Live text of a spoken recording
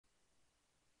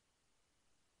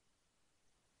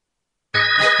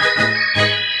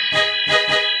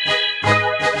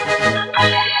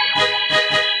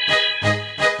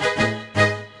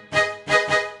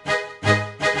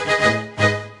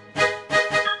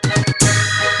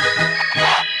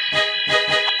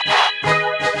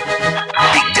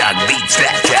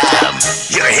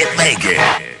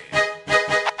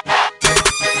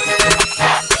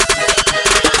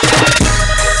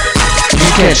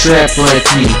trap like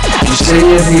me. You say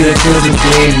you're here to kill the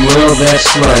game, well that's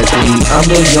likely. I'm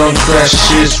the young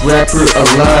freshest rapper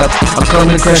alive. I'm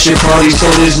coming crash your party so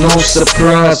there's no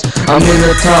surprise. I'm in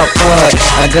the top 5,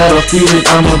 I got a feeling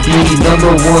I'ma be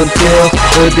number 1 till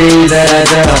the day that I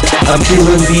die. I'm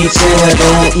killing beats and I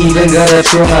don't even gotta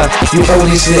try. You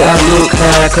only say I look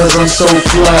high cause I'm so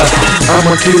fly.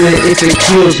 I'ma kill it if it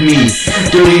kills me.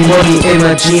 Dirty money in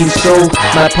my jeans so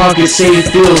my pockets stay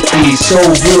filthy. So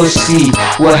we'll see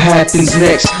what happens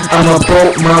next. I'ma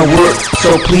bulk my work,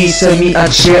 so please send me a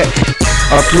check.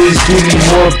 Or please give me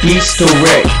more beats to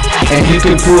wreck, and you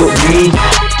can put me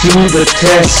to the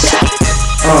test.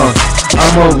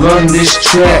 I'ma run this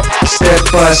track step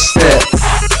by step.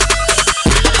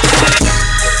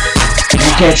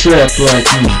 You can't trap like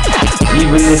me,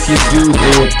 even if you do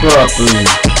it properly.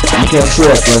 You can't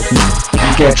trap like me,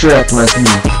 you can't trap like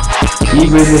me,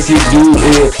 even if you do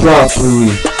it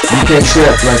properly. You can't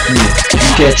trap like me,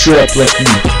 you can't trap like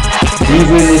me,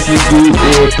 even if you do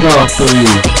it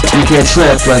properly. You can't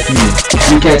trap like me,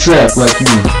 you can't trap like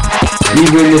me,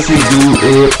 even if you do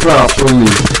it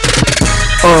properly.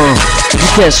 You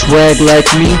can't swag like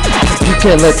me, you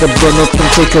can't let the bun up and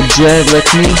take a drag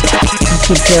like me. You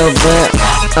can tell that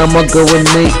I'ma go and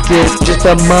make it. Just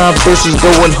that my verses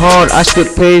going hard, I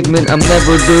spit pavement. I'm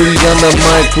never dirty on the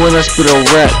mic when I spit a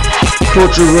rap.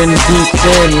 Torturing beats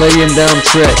and laying down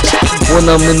tracks. When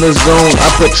I'm in the zone, I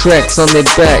put tracks on their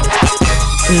back.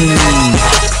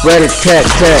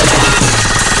 Rat-a-tat-tat.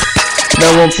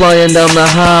 Now I'm flying down the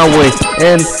highway,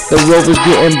 and the rover's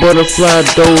getting butterfly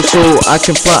dough, so I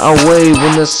can fly away.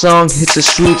 When the song hits the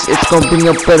streets, it's gonna bring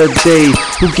a better day.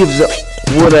 Who gives a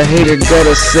what a hater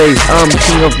gotta say? I'm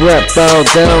king of rap, bow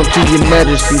down to your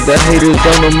majesty. The haters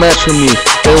don't no match for me,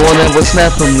 they won't ever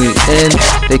snap on me, and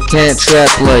they can't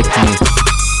trap like me.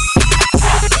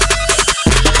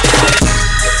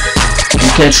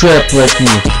 You can't trap like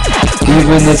me,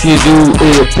 even if you do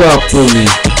it properly.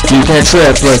 You can't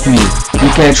trap like me, you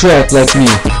can't trap like me,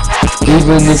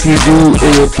 even if you do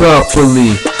it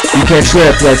properly. You can't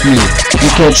trap like me, you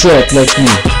can't trap like me,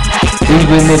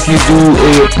 even if you do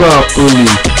it properly.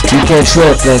 You can't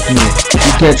trap like me,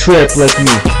 you can't trap like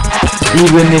me,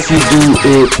 even if you do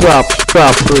it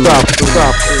properly.